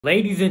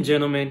Ladies and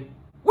gentlemen,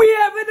 we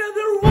have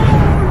another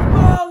Woj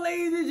ball,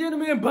 ladies and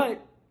gentlemen,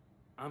 but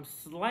I'm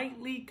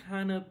slightly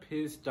kind of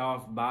pissed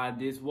off by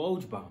this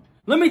Woj bomb.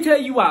 Let me tell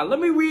you why. Let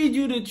me read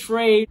you the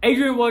trade.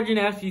 Adrian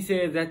Wojnarowski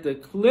says that the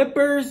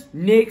Clippers,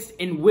 Knicks,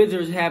 and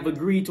Wizards have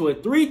agreed to a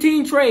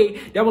 3-team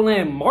trade that will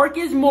land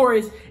Marcus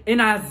Morris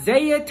and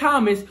Isaiah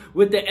Thomas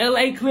with the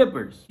LA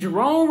Clippers.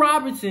 Jerome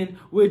Robinson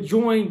will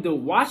join the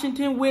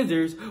Washington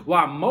Wizards,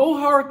 while Mo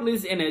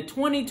Harkless and a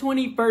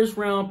 2020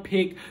 first-round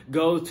pick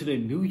goes to the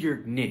New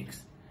York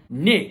Knicks.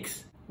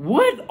 Knicks,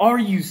 what are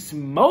you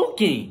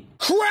smoking?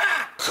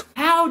 Crack!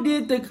 How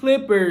did the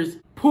Clippers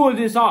pull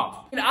this off?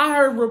 And I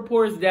heard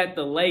reports that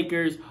the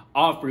Lakers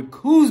offered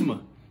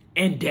Kuzma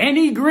and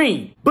Danny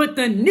Green, but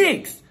the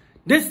Knicks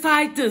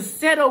decide to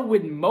settle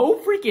with Mo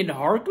freaking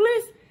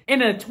Harkless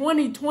and a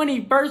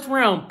 2020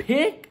 first-round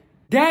pick?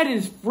 That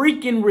is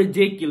freaking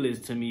ridiculous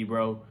to me,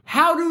 bro.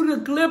 How do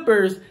the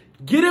Clippers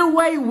get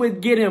away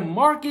with getting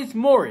Marcus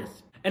Morris?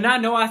 And I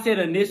know I said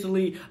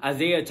initially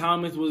Isaiah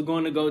Thomas was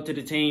going to go to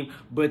the team,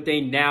 but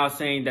they now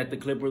saying that the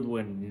Clippers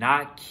will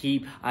not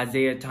keep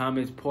Isaiah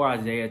Thomas. Poor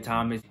Isaiah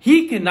Thomas.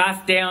 He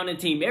cannot stay on the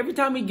team. Every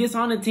time he gets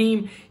on the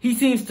team, he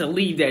seems to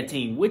leave that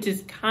team, which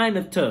is kind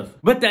of tough.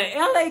 But the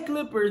LA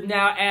Clippers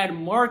now add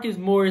Marcus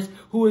Morris,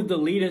 who is the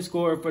leading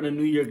scorer for the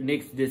New York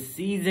Knicks this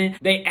season.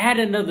 They add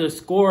another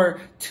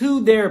scorer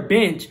to their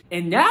bench,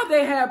 and now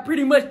they have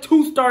pretty much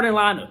 2 starting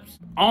lineups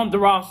on the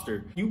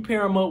roster. You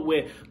pair them up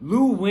with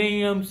Lou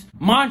Williams,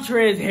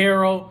 Montrezl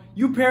Harrell,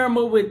 you pair them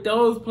up with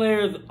those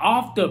players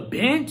off the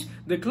bench.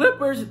 The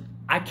Clippers,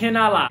 I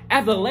cannot lie,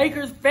 as a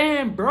Lakers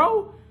fan,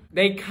 bro,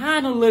 they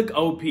kind of look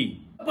OP.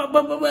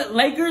 But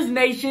Lakers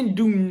Nation,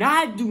 do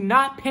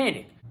not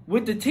panic.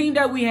 With the team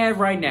that we have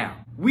right now,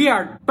 we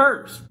are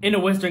first in the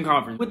Western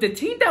Conference. With the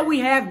team that we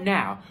have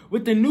now,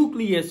 with the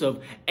nucleus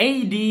of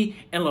AD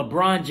and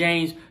LeBron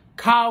James,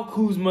 Kyle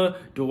Kuzma,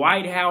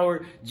 Dwight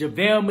Howard,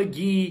 JaVale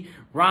McGee,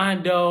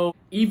 Rondo,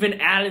 even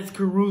Alex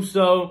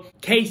Caruso,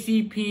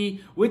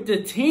 KCP. With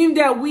the team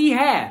that we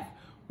have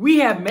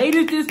made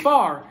it this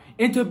far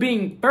into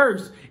being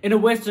first in the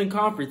Western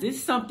Conference.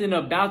 It's something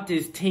about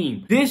this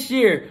team this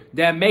year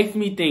that makes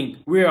me think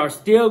we are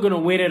still going to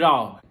win it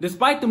all.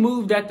 Despite the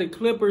move that the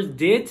Clippers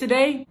did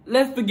today,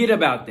 let's forget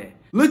about that.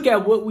 Look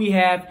at what we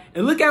have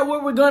and look at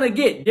what we're going to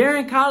get.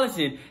 Darren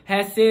Collison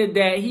has said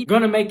that he's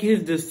going to make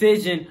his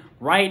decision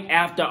right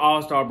after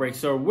All-Star break.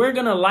 So we're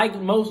going to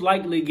most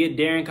likely get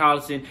Darren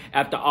Collison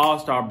after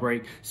All-Star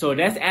break. So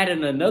that's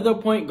adding another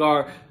point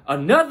guard,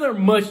 another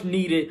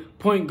much-needed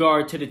point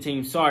guard to the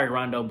team. Sorry,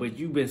 Rondo, but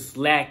you've been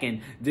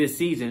slacking this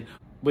season.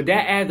 But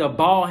that adds a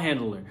ball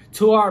handler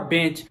to our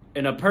bench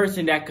and a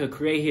person that could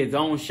create his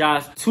own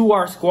shots to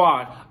our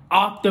squad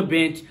off the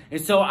bench.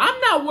 And so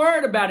I'm not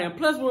worried about him.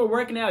 Plus, we're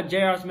working out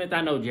J.R. Smith. I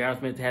know J.R.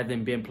 Smith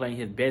hasn't been playing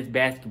his best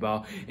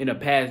basketball in the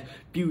past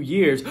few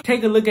years.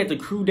 Take a look at the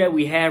crew that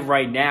we have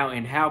right now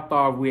and how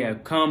far we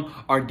have come.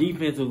 Our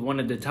defense is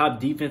one of the top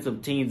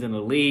defensive teams in the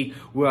league.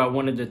 We are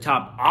one of the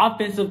top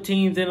offensive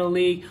teams in the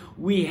league.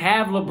 We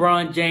have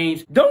LeBron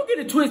James. Don't get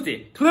it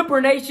twisted.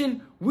 Clipper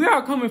Nation, we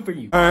are coming for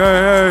you.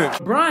 Hey.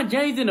 LeBron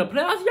James in the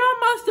playoffs, y'all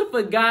must have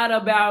forgot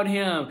about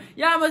him.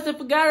 And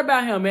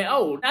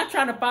not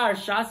trying to fire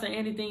shots or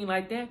anything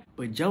like that,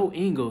 but Joe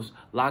Ingles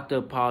locked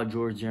up Paul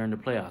George during the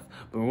playoffs.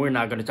 But we're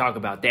not going to talk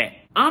about that.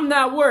 I'm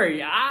not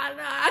worried.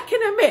 I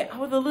can admit, I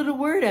was a little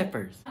worried at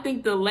first. I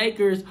think the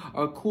Lakers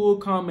are cool,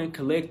 calm, and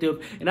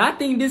collective. And I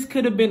think this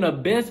could have been the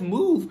best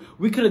move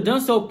we could have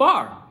done so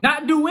far.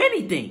 Not do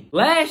anything.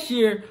 Last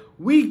year,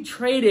 we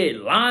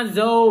traded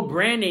Lonzo,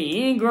 Brandon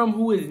Ingram,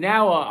 who is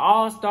now an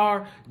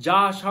all-star,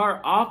 Josh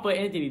Hart, off of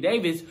Anthony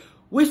Davis,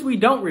 which we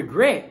don't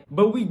regret.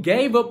 But we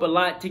gave up a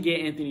lot to get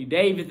Anthony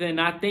Davis, and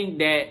I think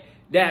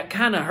that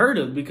kind of hurt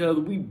us because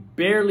we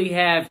barely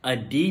have a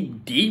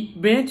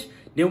deep bench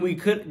that we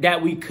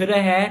could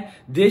have had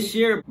this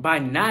year. By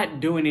not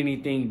doing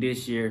anything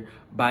this year,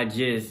 by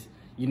just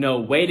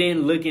waiting,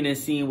 looking, and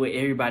seeing what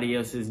everybody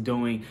else is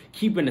doing,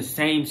 keeping the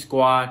same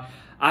squad.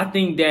 I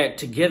think that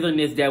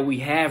togetherness that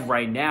we have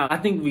right now, I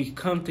think we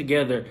come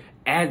together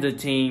as a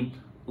team,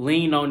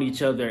 lean on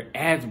each other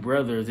as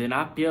brothers. And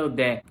I feel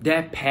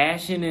that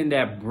passion and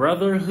that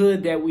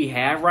brotherhood that we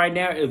have right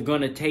now is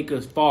going to take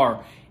us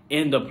far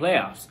in the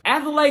playoffs.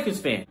 As a Lakers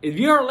fan, if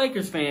you're a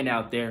Lakers fan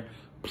out there,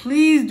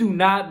 please do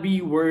not be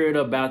worried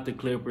about the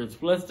Clippers.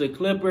 Plus, the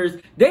Clippers,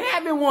 they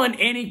haven't won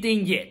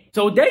anything yet.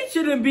 So they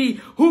shouldn't be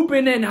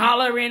hooping and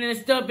hollering and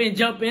stuff and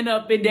jumping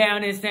up and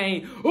down and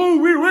saying,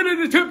 oh, we're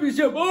winning the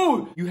championship.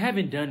 Oh, you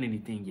haven't done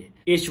anything yet.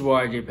 It's your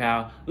RJ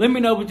Powell. Let me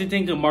know what you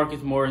think of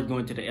Marcus Morris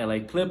going to the LA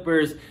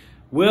Clippers.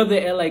 Will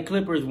the LA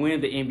Clippers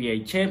win the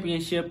NBA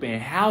championship?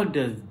 And how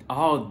does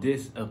all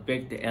this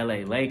affect the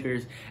LA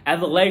Lakers?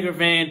 As a Laker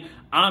fan,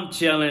 I'm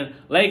chilling.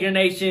 Laker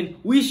Nation,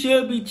 we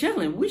should be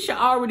chilling. We should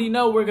already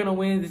know we're going to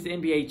win this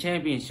NBA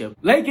championship.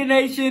 Laker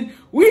Nation,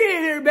 we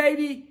in here,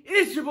 baby.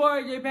 It's your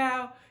boy, RJ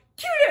Powell.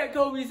 Cue that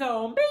Kobe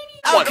song,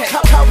 baby. Okay,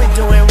 Kobe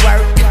doing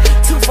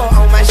work. 2-4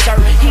 on my shirt.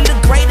 He the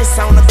greatest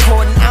on the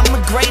court, and I'm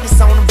the greatest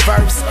on the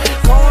verse.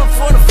 Going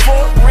for the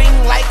 4th ring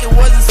like it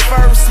was his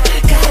first.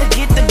 Got